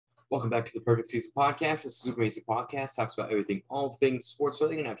Welcome back to the Perfect Season Podcast. This is a super amazing podcast. Talks about everything, all things sports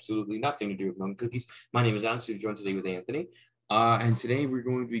related, and absolutely nothing to do with Mountain Cookies. My name is Alex. We're joined today with Anthony. And today we're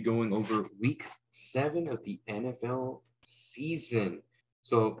going to be going over Week 7 of the NFL season.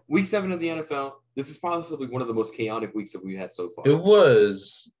 So, Week 7 of the NFL. This is possibly one of the most chaotic weeks that we've had so far. It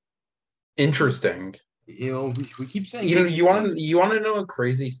was interesting. We keep saying. You want to know a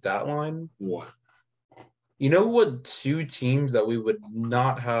crazy stat line? What? You know what two teams that we would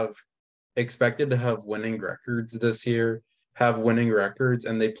not have expected to have winning records this year have winning records,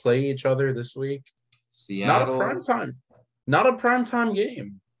 and they play each other this week? Seattle. Not a primetime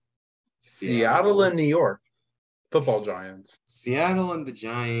game. Seattle and New York Football Giants. Seattle and the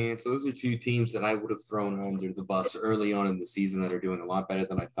Giants. Those are two teams that I would have thrown under the bus early on in the season that are doing a lot better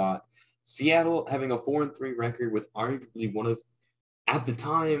than I thought. Seattle having a 4-3 record with arguably at the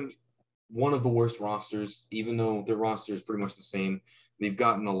time, one of the worst rosters, even though their roster is pretty much the same. They've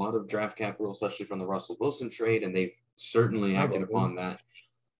gotten a lot of draft capital, especially from the Russell Wilson trade, and they've certainly acted upon that.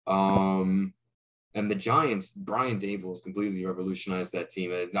 And the Giants, Brian Daboll has completely revolutionized that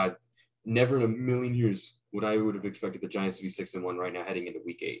team. And I never in a million years would have expected the Giants to be 6-1 right now heading into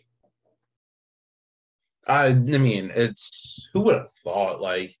Week 8. I mean, who would have thought,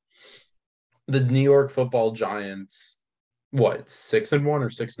 like, the New York Football Giants, what, 6-1 or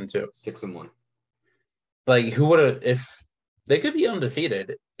 6-2? 6-1. Like, who would have, if they could be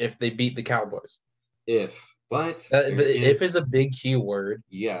undefeated if they beat the Cowboys? But if is a big key word.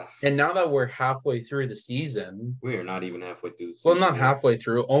 Yes. And now that we're halfway through the season, we are not even halfway through the season. Well, not halfway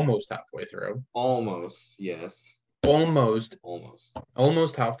through, almost halfway through. Almost, yes. Almost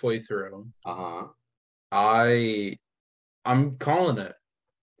halfway through. I'm calling it.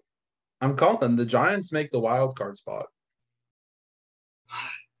 I'm calling the Giants make the wild card spot.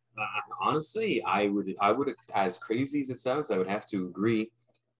 Honestly, I would, as crazy as it sounds, I would have to agree.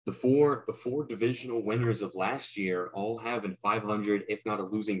 The four divisional winners of last year all have a 500, if not a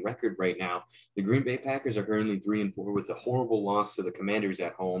losing record right now. The Green Bay Packers are currently 3-4 with a horrible loss to the Commanders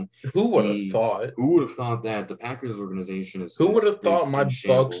at home. Who would have thought? Who would have thought that the Packers organization is? Who would have thought my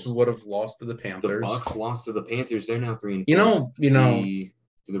Bucks would have lost to the Panthers? The Bucks lost to the Panthers. They're now 3-4.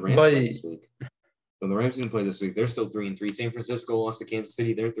 The Rams play this week. So the Rams didn't play this week. They're still 3-3. San Francisco lost to Kansas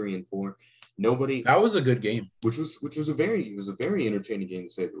City. They're 3-4. Nobody. That was a good game. Which was a very entertaining game, to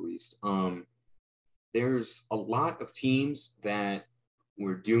say the least. There's a lot of teams that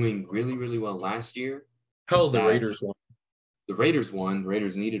were doing really, really well last year. Hell, the Raiders won. The Raiders won. The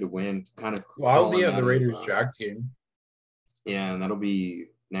Raiders needed a win. I'll be at the Raiders-Jags game. Yeah, and that'll be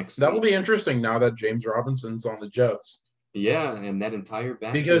next week. That'll be interesting now that James Robinson's on the Jets. Yeah, and that entire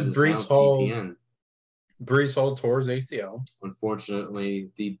backfield because is Breece Hall tore his ACL.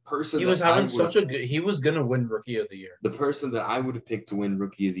 Unfortunately, the person he was having such a good. He was gonna win Rookie of the Year. The person that I would have picked to win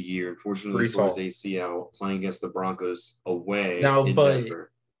Rookie of the Year, unfortunately, tore his ACL playing against the Broncos away in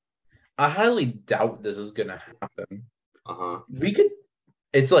Denver. I highly doubt this is gonna happen.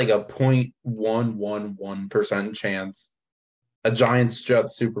 It's like a 0.111% chance a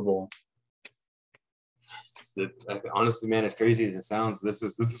Giants-Jets Super Bowl. Honestly, man, as crazy as it sounds, this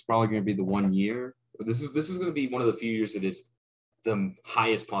is probably going to be the 1 year. This is going to be one of the few years that is the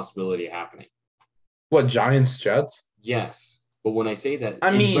highest possibility of happening. What, Giants-Jets? Yes, but when I say that,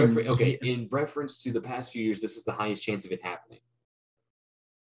 in reference to the past few years, this is the highest chance of it happening.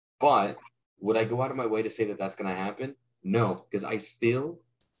 But would I go out of my way to say that that's going to happen? No, because I still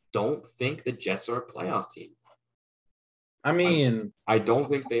don't think the Jets are a playoff team. I mean, I don't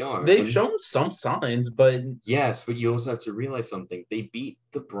think they are. They've shown some signs, but yes, but you also have to realize something. They beat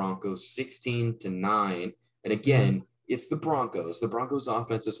the Broncos 16-9, and again, it's the Broncos. The Broncos'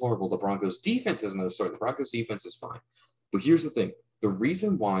 offense is horrible. The Broncos' defense is another story. The Broncos' defense is fine, but here's the thing: the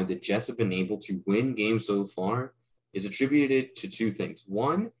reason why the Jets have been able to win games so far is attributed to two things.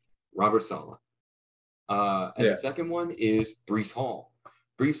 One, Robert Saleh, and the second one is Breece Hall.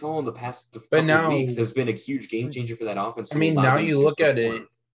 Breece Hall in the past couple weeks has been a huge game changer for that offense. I mean, now you look at it,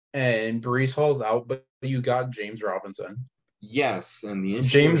 and Breece Hall's out, but you got James Robinson. Yes, and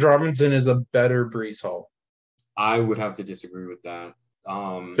James Robinson is a better Breece Hall. I would have to disagree with that.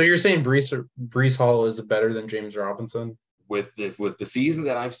 So you're saying Breece Hall is better than James Robinson? With the season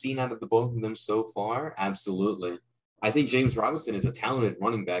that I've seen out of the both of them so far, absolutely. I think James Robinson is a talented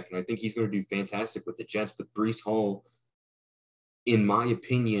running back, and I think he's going to do fantastic with the Jets. But Breece Hall, in my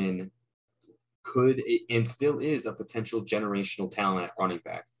opinion, could and still is a potential generational talent at running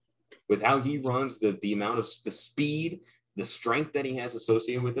back. With how he runs, the amount of the speed, the strength that he has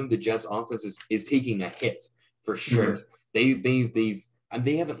associated with him, the Jets' offense is taking a hit for sure. They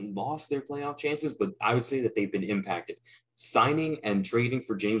haven't lost their playoff chances, but I would say that they've been impacted. signing and trading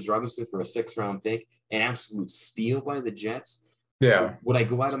for James Robinson for a 6th-round pick, an absolute steal by the Jets. Yeah. Would I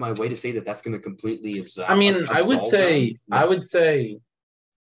go out of my way to say that that's going to completely absolve? I mean, I would say No. I would say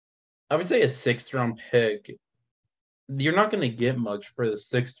a 6th-round pick. You're not going to get much for the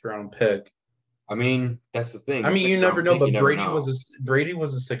 6th-round pick. I mean, that's the thing. I mean, you never know, but Brady know. was a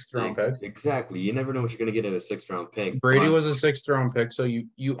 6th-round pick. Exactly. You never know what you're going to get at a 6th-round pick. Brady was a 6th-round pick, so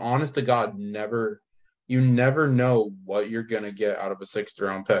you honest to God never know what you're going to get out of a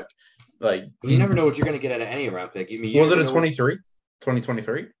 6th-round pick. Like you never know what you're going to get out of any round pick. Was it a 23?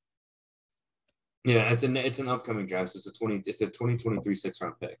 2023? Yeah, it's an upcoming draft. So it's a 2023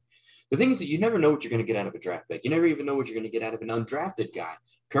 6th-round pick. The thing is that you never know what you're going to get out of a draft pick. You never even know what you're going to get out of an undrafted guy.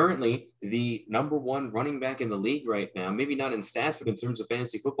 Currently, the number 1 running back in the league right now, maybe not in stats, but in terms of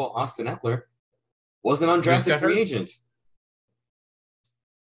fantasy football, Austin Eckler was an undrafted free agent.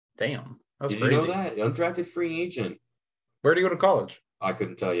 Damn. That's Did crazy. You know that? Undrafted free agent. Where did he go to college? I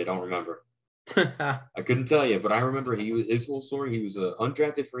couldn't tell you. I don't remember. I couldn't tell you, but I remember his whole story. He was an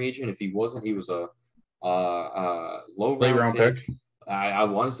undrafted free agent. If he wasn't, he was a low round pick. I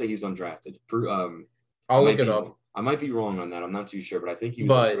want to say he's undrafted. I'll look it up. I might be wrong on that. I'm not too sure, but I think he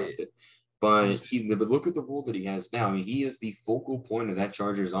was undrafted. But look at the role that he has now. I mean, he is the focal point of that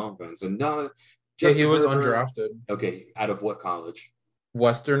Chargers offense. And he was undrafted. Okay, out of what college?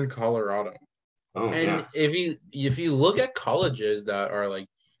 Western Colorado. Oh, and if you look at colleges that are like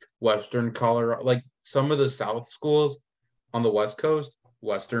Western Colorado, like some of the South schools on the West Coast,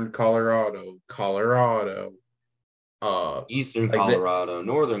 Western Colorado, Eastern Colorado,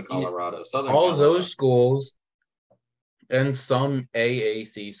 Northern Colorado, Southern all Colorado. Those schools and some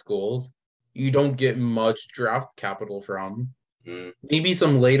AAC schools, you don't get much draft capital from. Maybe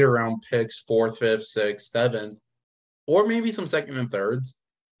some later round picks, 4th, 5th, 6th, 7th, or maybe some 2nd and 3rds.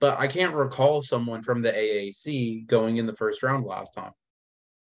 But I can't recall someone from the AAC going in the 1st round last time.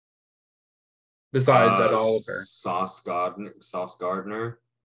 Besides Ed Oliver. Sauce Gardner.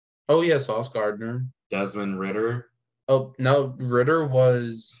 Oh, yeah, Sauce Gardner. Desmond Ridder. Oh, no, Ridder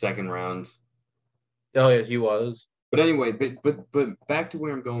was 2nd round. Oh, yeah, he was. But anyway, but back to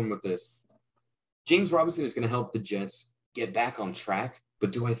where I'm going with this. James Robinson is going to help the Jets get back on track,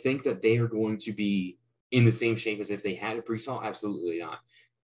 but do I think that they are going to be in the same shape as if they had a Breece Hall? Absolutely not.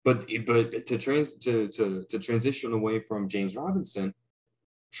 But to transition away from James Robinson,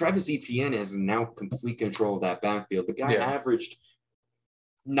 Travis Etienne has now complete control of that backfield. The guy averaged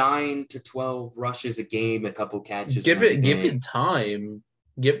 9 to 12 rushes a game, a couple catches. Give it time.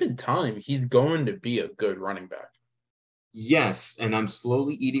 He's going to be a good running back. Yes, and I'm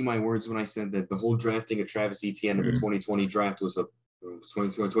slowly eating my words when I said that the whole drafting of Travis Etienne in the 2020 draft was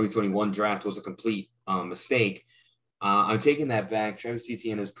 2021 draft was a complete mistake. I'm taking that back. Travis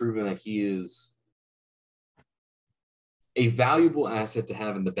Etienne has proven that he is a valuable asset to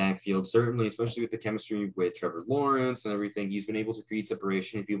have in the backfield, certainly, especially with the chemistry with Trevor Lawrence and everything. He's been able to create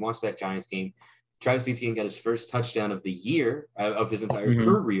separation. If you watch that Giants game, Travis Etienne got his first touchdown of the year, of his entire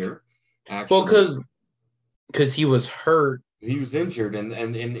career. Actually. Well, because he was hurt. He was injured, and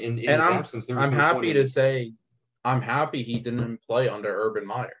in his absence, there was I'm happy to say, I'm happy he didn't play under Urban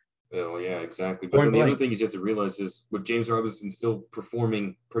Meyer. Oh, yeah, exactly. But then the other thing you have to realize is with James Robinson still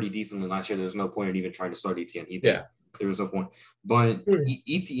performing pretty decently last year, there's no point in even trying to start Etienne either. Yeah. There was no point. But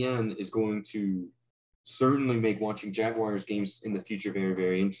Etienne is going to certainly make watching Jaguars games in the future very,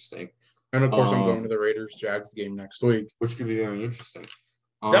 very interesting. And, of course, I'm going to the Raiders-Jags game next week. Which could be very interesting.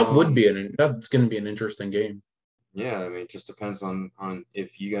 That's going to be an interesting game. Yeah, I mean, it just depends on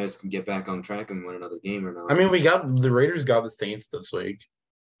if you guys can get back on track and win another game or not. I mean, the Raiders got the Saints this week.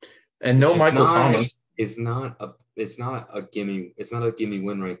 And no Michael Thomas. It's not a gimme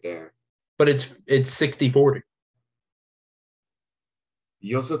win right there. But it's 60-40.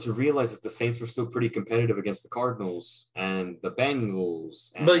 You also have to realize that the Saints were still pretty competitive against the Cardinals and the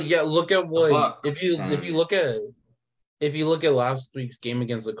Bengals. But yeah, look at what if you look at last week's game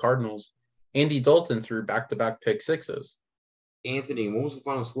against the Cardinals, Andy Dalton threw back-to-back pick sixes. Anthony, what was the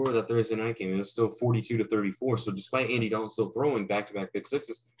final score of that Thursday night game? It was still 42-34. So despite Andy Dalton still throwing back-to-back pick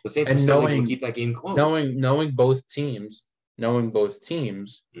sixes, the Saints were still able to keep that game close. Knowing both teams,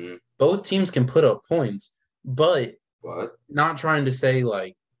 both teams can put up points, but not trying to say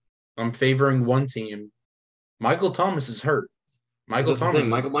like I'm favoring one team. Michael Thomas is hurt. Michael Thomas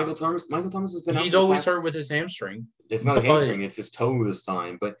has been out. He's always hurt with his hamstring. It's not a hamstring; it's his toe this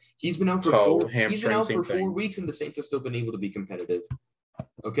time. But he's been out for 4 weeks, and the Saints have still been able to be competitive.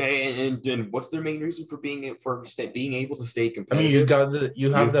 Okay, and what's their main reason for being able to stay competitive? I mean,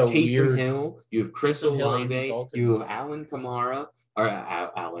 you have that Taysom weird Hill, you have Chris Olave, you have Alvin Kamara, or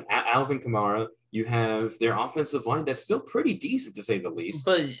Alvin Kamara. You have their offensive line that's still pretty decent to say the least.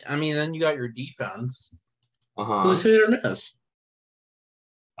 But I mean, then you got your defense. Who's hit or miss?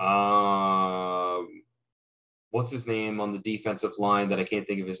 What's his name on the defensive line that I can't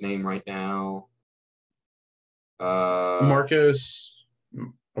think of his name right now? Marcus.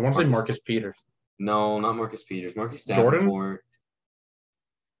 I want to say Marcus Peters. No, not Marcus Peters. Marcus Davenport.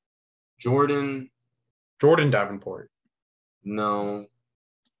 Jordan Davenport. No.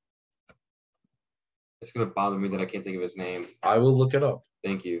 It's going to bother me that I can't think of his name. I will look it up.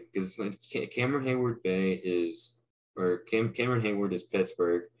 Thank you. Because Cameron Hayward Cameron Hayward is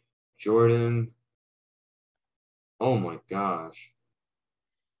Pittsburgh. Jordan. Oh my gosh.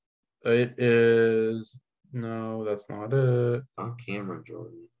 It is. No, that's not it. Not Cameron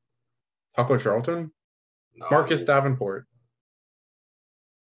Jordan. Taco Charlton? No. Marcus Davenport.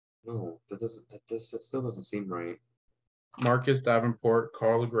 No, that still doesn't seem right. Marcus Davenport,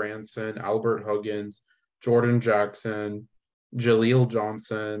 Carl Granson, Albert Huggins, Jordan Jackson, Jaleel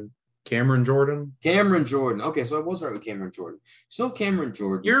Johnson, Cameron Jordan. Okay, so I was right with Cameron Jordan. So Cameron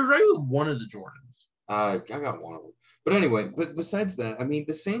Jordan. You're right with one of the Jordans. I got one of them. But anyway, but besides that, I mean,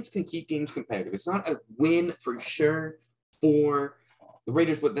 the Saints can keep games competitive. It's not a win for sure for the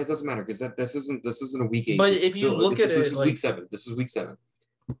Raiders, but that doesn't matter because this isn't a week 8. But if you look at it, this is week 7. This is week 7.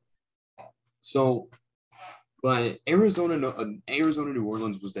 So, but Arizona, New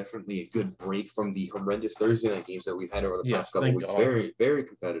Orleans was definitely a good break from the horrendous Thursday night games that we've had over the past couple of weeks. God. Very, very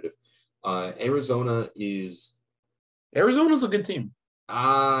competitive. Arizona's a good team.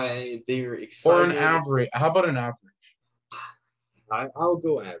 They're excited. Or an average. How about an average? I'll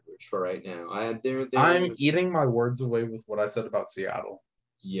go average for right now. I'm eating my words away with what I said about Seattle.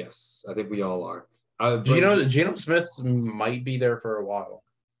 Yes, I think we all are. Geno Smith might be there for a while.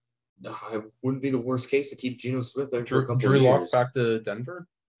 It wouldn't be the worst case to keep Geno Smith there for a couple Drew of years. Lock back to Denver?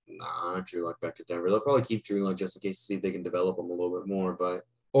 Nah, not Drew Lock back to Denver. They'll probably keep Drew Lock just in case to see if they can develop him a little bit more.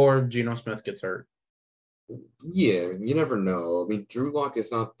 Or Geno Smith gets hurt. Yeah, you never know. I mean, Drew Lock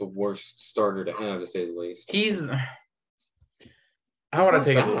is not the worst starter to have, to say the least. How would I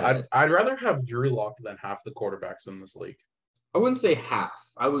take it? I'd rather have Drew Lock than half the quarterbacks in this league. I wouldn't say half.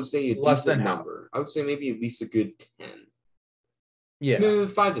 I would say a less decent than number. I would say maybe at least a good 10. Yeah.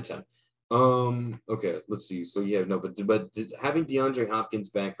 5 to 10. Okay, let's see. So yeah, no, but having DeAndre Hopkins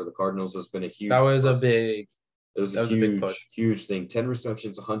back for the Cardinals has been a huge. That was a big huge thing. 10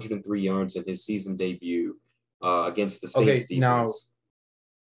 receptions, 103 yards in his season debut against the Saints defense.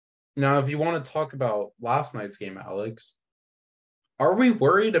 Now, if you want to talk about last night's game, Alex, are we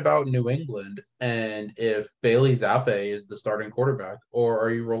worried about New England and if Bailey Zappi is the starting quarterback, or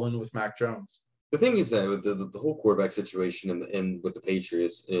are you rolling with Mac Jones? The thing is that with the whole quarterback situation and with the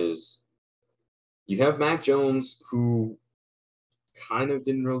Patriots is you have Mac Jones, who kind of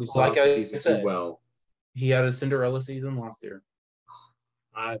didn't really start the season too well. He had a Cinderella season last year.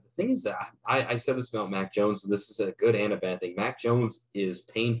 The thing is that I said this about Mac Jones, and this is a good and a bad thing. Mac Jones is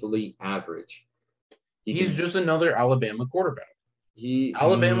painfully average. He's just another Alabama quarterback.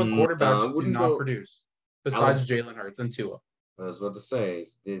 Alabama quarterbacks do not produce, besides Jalen Hurts and Tua. I was about to say,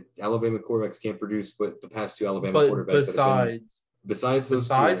 the Alabama quarterbacks can't produce, but the past two Alabama quarterbacks besides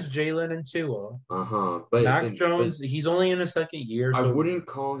Jalen and Tua. But Mac Jones, he's only in his second year. I wouldn't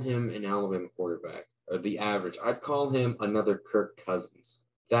call him an Alabama quarterback or the average. I'd call him another Kirk Cousins.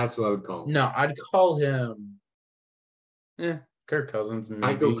 That's what I would call him. No, I'd call him Kirk Cousins. Maybe.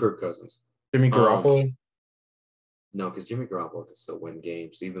 I'd go Kirk Cousins. Jimmy Garoppolo. No, because Jimmy Garoppolo can still win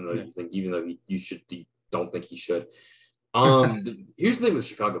games, even though you don't think he should. Here's the thing with the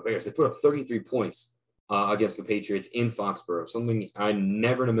Chicago Bears. They put up 33 points against the Patriots in Foxborough, something I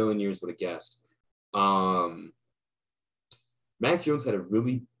never in a million years would have guessed. Mac Jones had a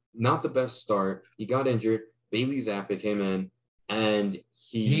really not the best start. He got injured. Bailey Zappi came in, and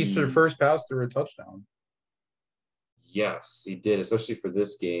he's their first pass through a touchdown. Yes, he did, especially for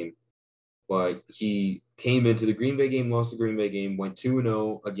this game. But he came into the Green Bay game, lost the Green Bay game, went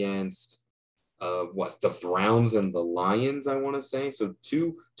 2-0 against the Browns and the Lions, I want to say. So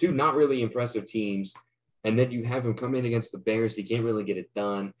two not really impressive teams. And then you have him come in against the Bears. He can't really get it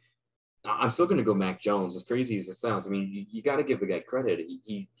done. I'm still going to go Mac Jones, as crazy as it sounds. I mean, you got to give the guy credit.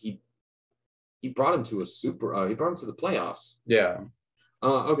 He brought him to he brought him to the playoffs. Yeah.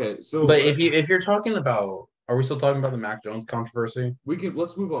 Okay. So, but if you're talking about, are we still talking about the Mac Jones controversy?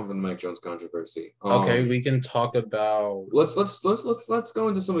 Let's move on from the Mac Jones controversy. Okay, we can talk about. Let's go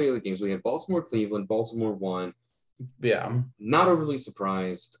into some of the other games. We had Baltimore, Cleveland. Baltimore won. Yeah. Not overly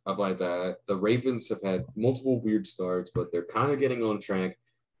surprised by that. The Ravens have had multiple weird starts, but they're kind of getting on track.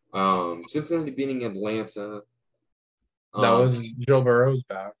 Cincinnati beating Atlanta. That was Joe Burrow's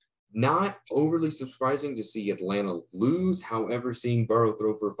back. Not overly surprising to see Atlanta lose. However, seeing Burrow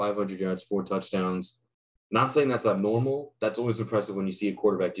throw for 500 yards, 4 touchdowns, not saying that's abnormal. That's always impressive when you see a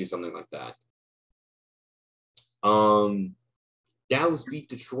quarterback do something like that. Dallas beat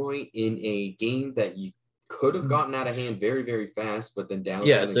Detroit in a game that you could have gotten out of hand very, very fast, but then Dallas.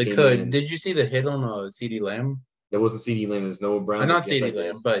 Yes, it could. Did you see the hit on CeeDee Lamb? There wasn't CeeDee Lamb. There's Noah Brown. Not CeeDee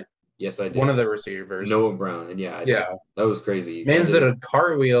Lamb, but yes, I did. One of the receivers. Noah Brown, and yeah, that was crazy. Mans did a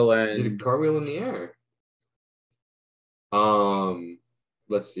cartwheel and did a cartwheel in the air.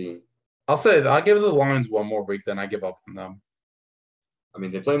 Let's see. I'll give the Lions one more week, then I give up on them. I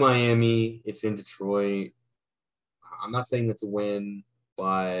mean, they play Miami. It's in Detroit. I'm not saying that's a win,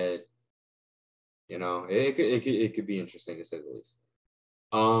 but it could be interesting to say the least.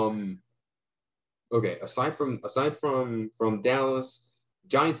 Okay. Aside from Dallas,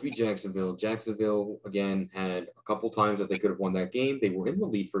 Giants beat Jacksonville. Jacksonville again had a couple times that they could have won that game. They were in the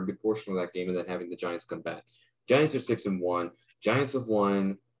lead for a good portion of that game, and then having the Giants come back. Giants are 6-1. Giants have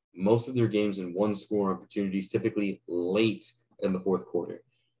won most of their games in one-score opportunities, typically late in the fourth quarter.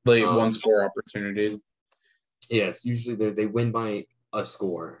 Late one-score opportunities. Yeah, it's usually they win by a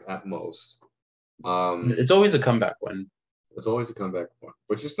score at most. It's always a comeback win. It's always a comeback win,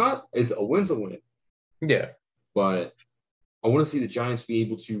 which is not. It's a win's a win. Yeah, but I want to see the Giants be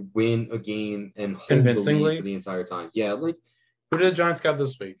able to win a game and hold the lead for the entire time. Yeah, like who did the Giants got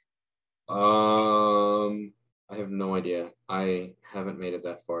this week? I have no idea. I haven't made it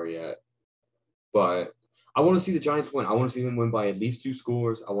that far yet, but I want to see the Giants win. I want to see them win by at least 2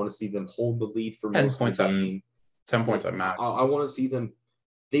 scores. I want to see them hold the lead for most of the game. 10 points at max. I want to see them.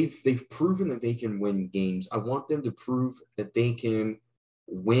 They've proven that they can win games. I want them to prove that they can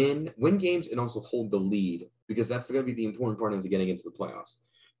win games and also hold the lead, because that's going to be the important part into getting into the playoffs.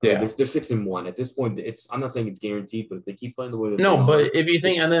 Yeah, they're 6-1 at this point. I'm not saying it's guaranteed, but if they keep playing the way that but if you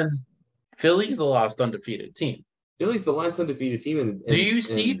think, and then Philly's the last undefeated team. Philly's the last undefeated team. And do you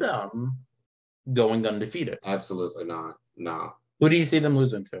see them going undefeated? Absolutely not. No. Who do you see them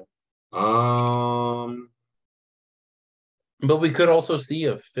losing to? But we could also see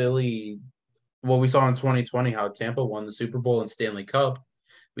a Philly. What we saw in 2020, how Tampa won the Super Bowl and Stanley Cup.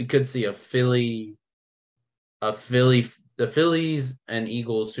 We could see the Phillies and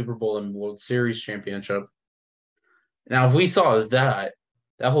Eagles Super Bowl and World Series championship. Now, if we saw that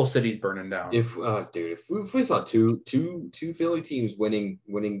whole city's burning down. If we saw two Philly teams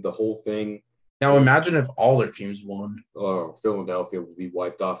winning the whole thing. Now imagine if all their teams won. Oh, Philadelphia would be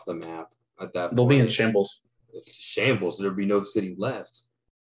wiped off the map at that point. They'll be in shambles. There'd be no city left.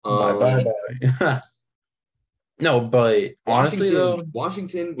 Bye. No, but honestly, though,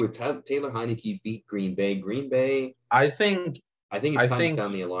 Washington with Taylor Heineke beat Green Bay. Green Bay. I think it's time to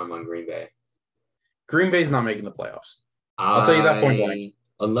sound the alarm on Green Bay. Green Bay's not making the playoffs. I'll tell you that point blank.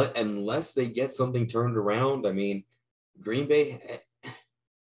 Unless they get something turned around. I mean, Green Bay.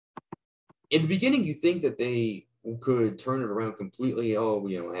 In the beginning, you think that they could turn it around completely. Oh,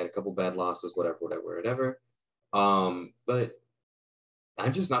 had a couple bad losses, whatever. But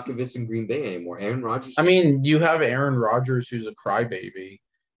I'm just not convinced in Green Bay anymore. Aaron Rodgers. I mean, you have Aaron Rodgers, who's a crybaby,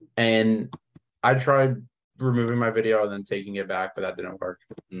 and I tried removing my video and then taking it back, but that didn't work.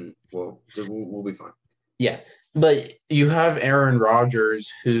 Well, we'll be fine. Yeah, but you have Aaron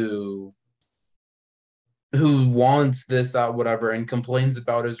Rodgers who wants this, that, whatever, and complains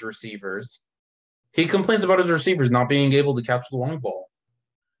about his receivers. He complains about his receivers not being able to catch the long ball.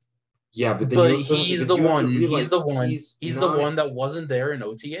 Yeah, but he's the one that wasn't there in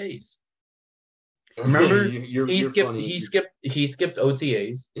OTAs. Remember, he skipped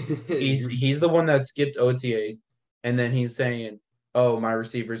OTAs. He's the one that skipped OTAs, and then he's saying, "Oh, my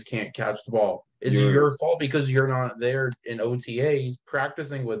receivers can't catch the ball." It's your fault because you're not there in OTAs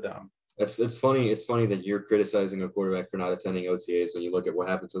practicing with them. It's funny. It's funny that you're criticizing a quarterback for not attending OTAs when you look at what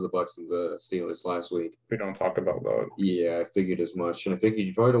happened to the Bucs and the Steelers last week. We don't talk about that. Yeah, I figured as much, and I figured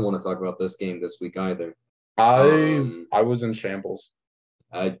you probably don't want to talk about this game this week either. I was in shambles.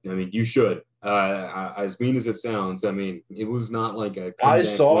 I mean, you should. As mean as it sounds, I mean, it was not like a. I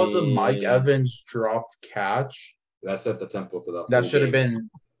saw the Mike Evans dropped catch. That set the tempo for the. That should have been.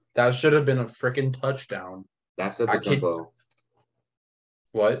 That should have been a freaking touchdown. That set the tempo.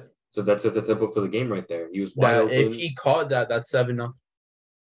 What? So that's at the tempo for the game right there. He was wide open. If he caught that, that's 7-0.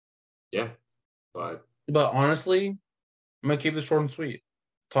 Yeah, but honestly, I'm gonna keep this short and sweet.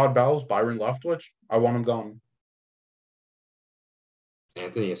 Todd Bowles, Byron Leftwich, I want him gone.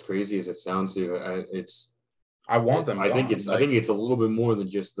 Anthony, as crazy as it sounds, I want them. I think it's a little bit more than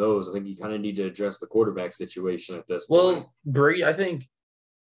just those. I think you kind of need to address the quarterback situation at this point. Well, Brady, I think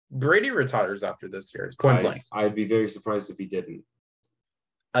Brady retires after this year. It's point blank. I'd be very surprised if he didn't.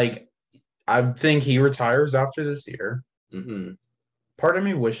 Like, I think he retires after this year. Mm-hmm. Part of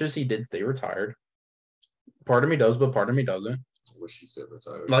me wishes he did stay retired. Part of me does, but part of me doesn't. I wish he stayed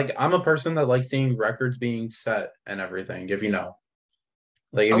retired. Like, I'm a person that likes seeing records being set and everything, if you know.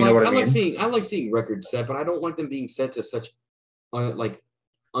 Like, if you know what I mean. I like seeing records set, but I don't like them being set to such like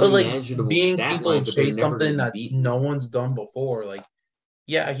but like unimaginable being stat people lines that chase they're never something gonna that beat. no one's done before. Like,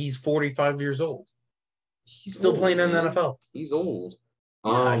 yeah, he's 45 years old. He's still old, playing in the man. NFL. He's old.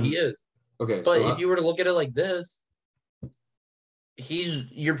 Yeah, he is. Okay, but if you were to look at it like this,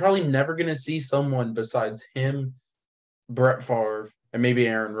 you're probably never gonna see someone besides him, Brett Favre, and maybe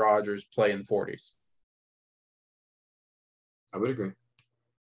Aaron Rodgers play in the 40s. I would agree.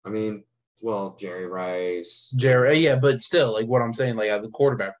 I mean, well, Jerry Rice. Yeah, but still, like what I'm saying, like at the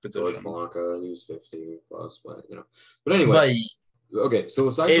quarterback position. George Blanca, he was 50 plus, but you know. But anyway, okay. So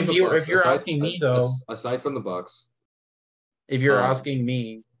aside from the Bucs, if you're asking me though, aside from the Bucs, if you're asking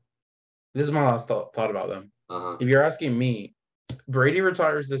me, this is my last thought about them. If you're asking me, Brady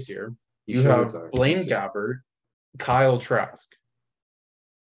retires this year. You have Blaine Gabbert, Kyle Trask.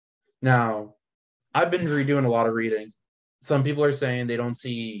 Now, I've been redoing a lot of reading. Some people are saying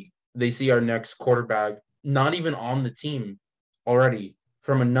they see our next quarterback not even on the team already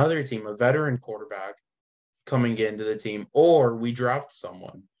from another team, a veteran quarterback coming into the team, or we draft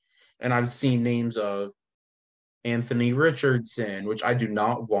someone. And I've seen names of Anthony Richardson, which I do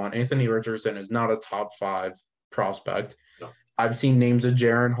not want. Anthony Richardson is not a top 5 prospect. No. I've seen names of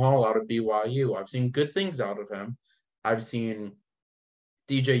Jaren Hall out of BYU. I've seen good things out of him. I've seen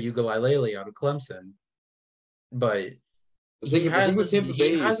DJ Uiagalelei out of Clemson. But he has his good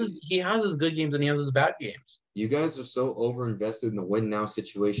games and he has his bad games. You guys are so overinvested in the win now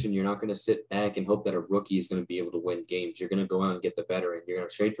situation. You're not going to sit back and hope that a rookie is going to be able to win games. You're going to go out and get the veteran. You're going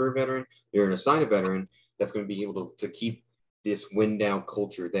to trade for a veteran. You're going to sign a veteran that's going to be able to keep this win down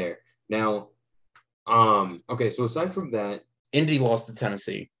culture there. Now, okay, so aside from that, Indy lost to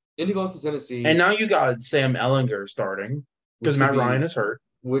Tennessee. And now you got Sam Ehlinger starting because Matt Ryan is hurt.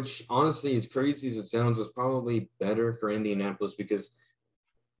 Which, honestly, as crazy as it sounds, was probably better for Indianapolis because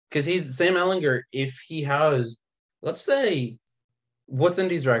he's Sam Ehlinger. If he has, let's say, what's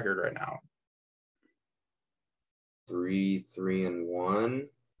Indy's record right now? 3-1.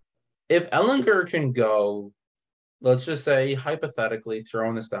 If Ehlinger can go, let's just say hypothetically,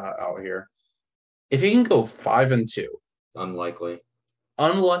 throwing this out here, if he can go 5-2, unlikely,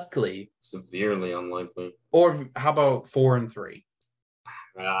 severely unlikely, or how about 4-3?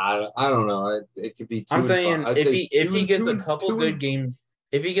 I don't know. It could be. I'm saying if he gets a couple good games,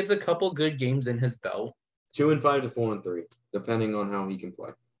 if he gets a couple good games in his belt, 2-5 to 4-3, depending on how he can play.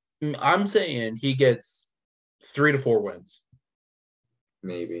 I'm saying he gets 3 to 4 wins,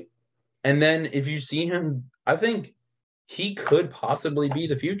 maybe. And then if you see him, I think he could possibly be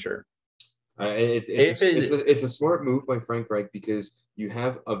the future. It's a smart move by Frank Reich because you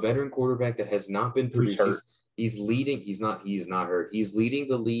have a veteran quarterback that has not been produced. He's leading. He is not hurt. He's leading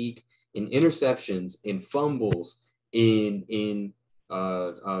the league in interceptions, in fumbles, in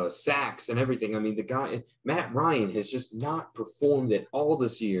sacks and everything. I mean, the guy Matt Ryan has just not performed at all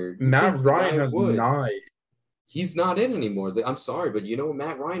this year. Matt Ryan has not. He's not in anymore. I'm sorry, but you know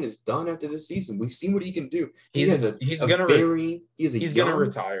Matt Ryan is done after this season. We've seen what he can do. He's gonna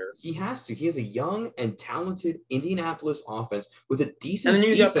retire. He has to. He has a young and talented Indianapolis offense with a decent. And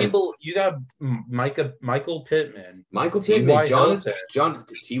then defense. You got Michael Pittman.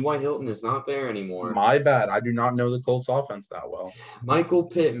 T.Y. Hilton is not there anymore. My bad. I do not know the Colts offense that well. Michael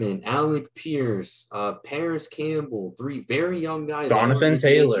Pittman, Alec Pierce, Paris Campbell, 3 very young guys. Jonathan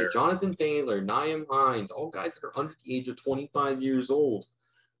Taylor, Nyheim Hines, all guys that are under the age of 25 years old.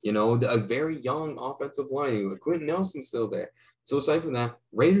 You know, a very young offensive line. Quentin Nelson's still there. So aside from that,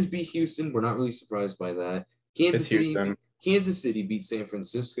 Raiders beat Houston. We're not really surprised by that. Kansas City beat San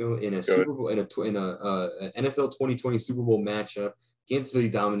Francisco in a Super Bowl in a NFL 2020 Super Bowl matchup. Kansas City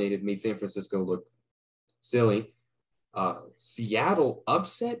dominated, made San Francisco look silly. Seattle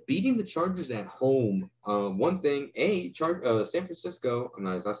upset, beating the Chargers at home. One thing, San Francisco.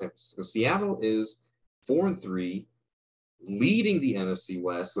 No, it's not San Francisco. Seattle is 4-3, leading the NFC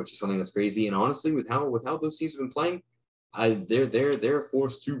West, which is something that's crazy. And honestly, with how those teams have been playing, they're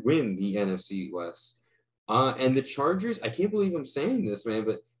forced to win the NFC West. And the Chargers, I can't believe I'm saying this, man,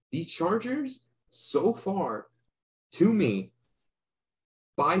 but the Chargers so far, to me,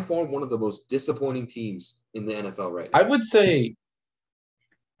 by far one of the most disappointing teams in the NFL right now. I would say,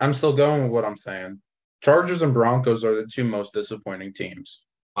 I'm still going with what I'm saying. Chargers and Broncos are the 2 most disappointing teams.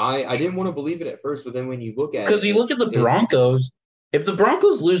 I didn't want to believe it at first, but then when you look at because you look at the Broncos, If the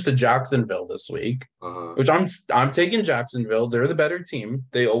Broncos lose to Jacksonville this week, Uh-huh. which I'm taking Jacksonville, they're the better team.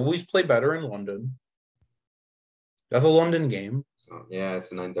 They always play better in London. That's a London game. So yeah,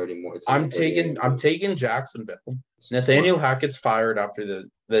 it's a 9:30 more. It's a I'm 9:30 taking Jacksonville. It's Nathaniel smart. Hackett's fired after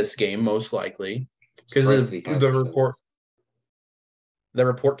this game, most likely, because Surprised he has to. the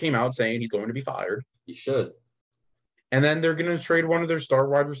report came out saying he's going to be fired, He should. and then they're going to trade one of their star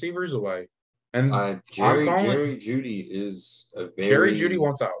wide receivers away. And I'm calling Jerry Jeudy is a very Jerry Jeudy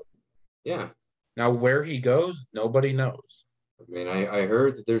wants out. Yeah. Now where he goes, nobody knows. I mean, I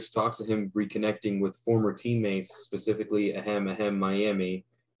heard that there's talks of him reconnecting with former teammates, specifically Ahem Miami.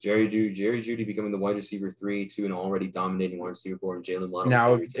 Jerry Jeudy becoming the wide receiver 3 to an already dominating wide receiver 4 and Jalen Waddle.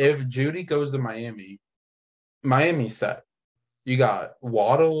 Now, if Jeudy goes to Miami, Miami's set. You got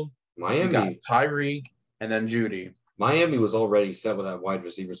Waddle, you got Tyreek, and then Jeudy. Miami was already set with that wide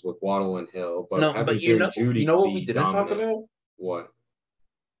receivers with Waddle and Hill, but no, but Jeudy you know what we didn't talk about? What?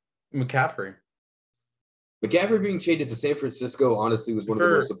 McCaffrey. McCaffrey being traded to San Francisco honestly was one of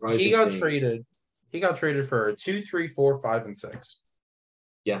the most surprising things. He got traded for 2, 3, 4, 5, and 6.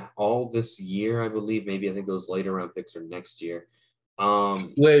 Yeah, all this year, I believe. Maybe I think those later round picks are next year.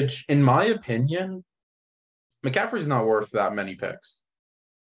 Which, in my opinion, McCaffrey's not worth that many picks.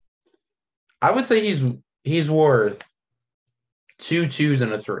 I would say he's worth 2 2s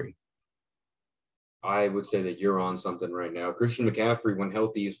and a 3. I would say that you're on something right now. Christian McCaffrey, when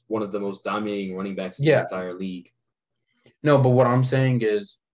healthy, is one of the most dominating running backs in the entire league. No, but what I'm saying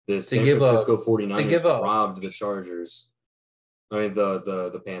is the San Francisco 49ers robbed the Chargers. I mean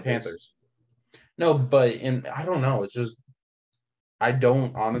the Panthers. No, but I don't know. It's just I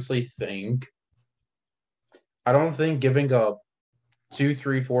don't think giving up 2,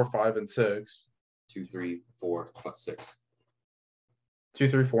 3, 4, 5, and 6. 2, 3, 4, 5, 6. 2,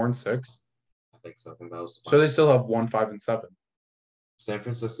 3, 4, and 6. I think so. I think that was so they still have 1, 5, and 7. San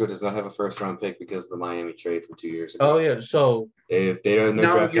Francisco does not have a first round pick because of the Miami trade from 2 years ago. Oh yeah, so if they don't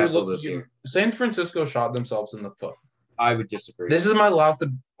have draft capital this year, San Francisco shot themselves in the foot. I would disagree. This is my last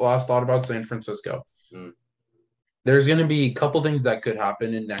thought about San Francisco. There's going to be a couple things that could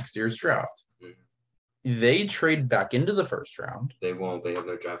happen in next year's draft. They trade back into the first round. They won't. They have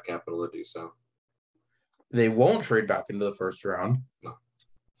no draft capital to do so. They won't trade back into the first round. No.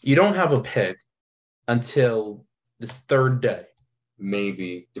 You don't have a pick until this third day.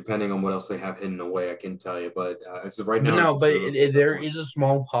 Maybe, depending on what else they have hidden away, I can tell you. But as of right now, there is a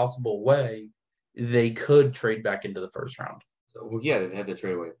small possible way they could trade back into the first round. Well, yeah, they had to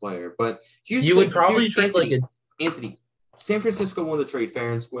trade away a player, but you would probably trade Anthony. San Francisco won the trade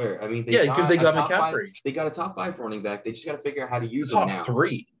fair and square. I mean, because they got McCaffrey. They got a top 5 running back. They just got to figure out how to use them now. Top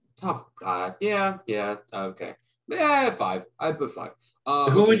 3. Top 5. Yeah. Okay. Yeah, 5. I'd put 5.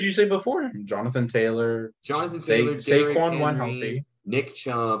 Who would you say before? Jonathan Taylor. Saquon went healthy. Nick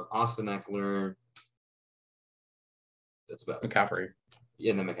Chubb, Austin Eckler. That's about McCaffrey.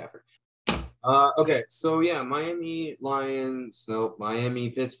 Yeah, and then McCaffrey. Okay, so yeah, Miami Lions. No, Miami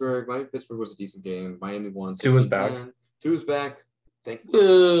Pittsburgh. Miami Pittsburgh was a decent game. Miami won. Tua's back. Tua's back. Thank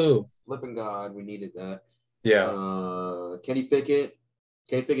you. Flipping God, we needed that. Yeah. Kenny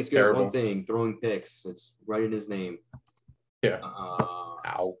Pickett's good at one thing: throwing picks. It's right in his name. Yeah.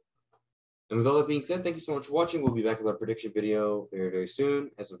 Ow. And with all that being said, thank you so much for watching. We'll be back with our prediction video very, very soon.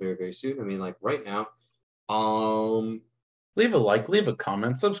 As of very, very soon. I mean, like right now. Leave a like, leave a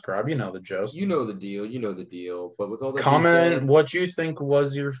comment, subscribe. You know the gist. You know the deal. But with all that comment being said, what you think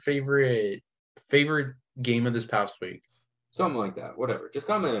was your favorite game of this past week. Something like that. Whatever. Just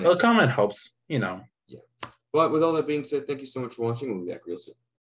comment. A comment helps, you know. Yeah. But with all that being said, thank you so much for watching. We'll be back real soon.